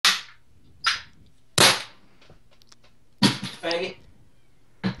faggot.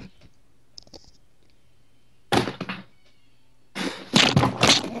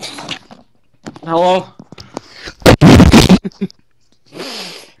 Hello?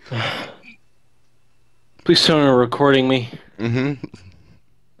 Please tell me you're recording me. Mm-hmm.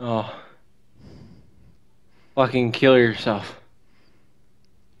 Oh. Fucking kill yourself.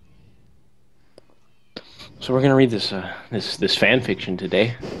 So we're gonna read this this fan fiction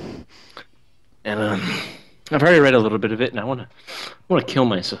today. And I've already read a little bit of it and I wanna kill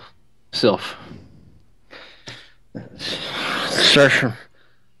myself. Start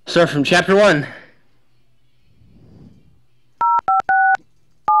from chapter 1.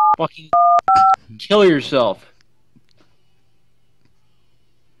 Fucking kill yourself.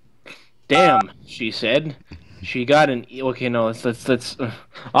 Damn, she said. She got an... Okay, no, let's...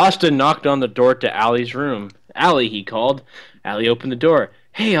 Austin knocked on the door to Allie's room. Allie, he called. Allie opened the door.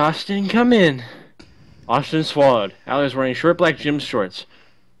 Hey, Austin, come in. Austin swallowed. Allie was wearing short black gym shorts.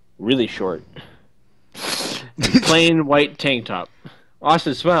 Really short. Plain white tank top.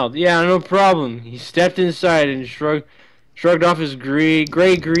 Austin smiled. Yeah, no problem. He stepped inside and shrugged off his gray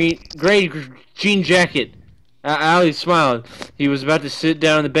jean jacket. Allie smiled. He was about to sit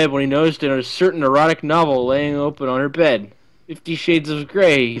down in the bed when he noticed a certain erotic novel laying open on her bed. 50 Shades of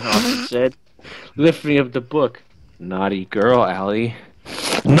Grey, Austin said, lifting up the book. Naughty girl, Allie.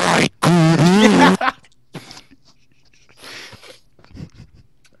 Naughty girl.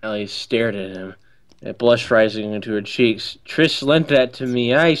 Allie stared at him, a blush rising into her cheeks. Trish lent that to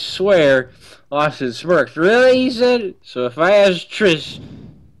me, I swear. Austin smirked. Really? He said. So if I ask Trish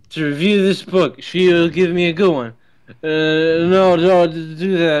to review this book, she'll give me a good one. No, don't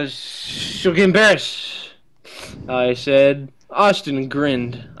do that. She'll get embarrassed. I said. Austin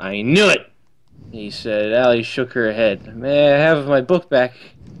grinned. I knew it, he said. Allie shook her head. May I have my book back?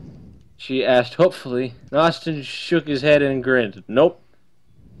 She asked hopefully. Austin shook his head and grinned. Nope.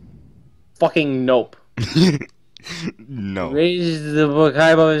 Fucking nope. No. He raised the book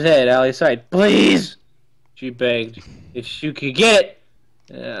high above his head. Allie sighed. Please, she begged. If you could get it.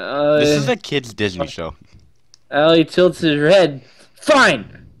 This is a kid's Disney show. Allie tilted her head.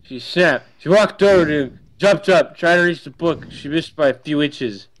 Fine, she snapped. She walked over to him, jumped up, tried to reach the book. She missed by a few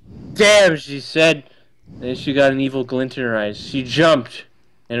inches. Damn, she said. Then she got an evil glint in her eyes. She jumped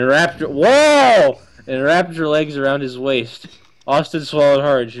and wrapped her legs around his waist. Austin swallowed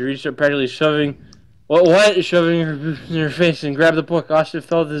hard. She reached up, practically shoving her in her face and grabbed the book. Austin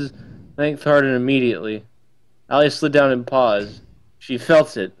felt his length harden immediately. Allie slid down and paused. She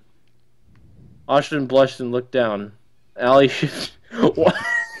felt it. Austin blushed and looked down. Allie shifted. What?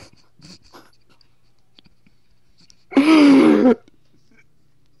 And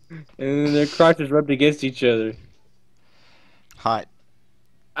then their crotches rubbed against each other. Hot.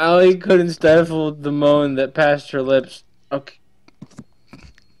 Allie couldn't stifle the moan that passed her lips. Okay.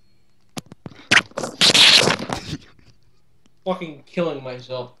 Fucking killing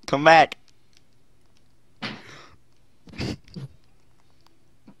myself. Come back.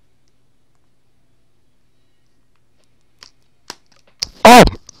 Oh!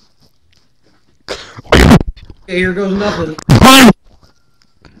 Okay, here goes nothing.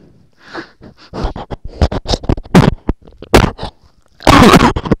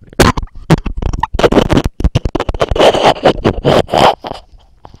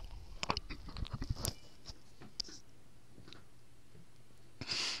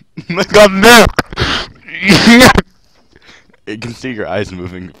 Look up there! You can see your eyes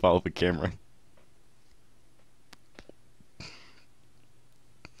moving. Follow the camera.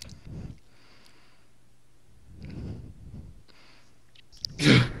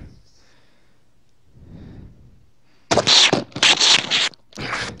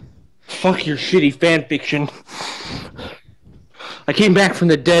 Fuck your shitty fanfiction. I came back from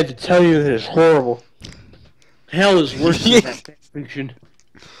the dead to tell you that it's horrible. Hell is worse than that fanfiction.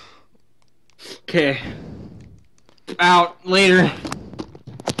 Okay. Out later.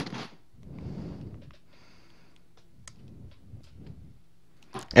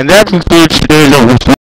 And that concludes today's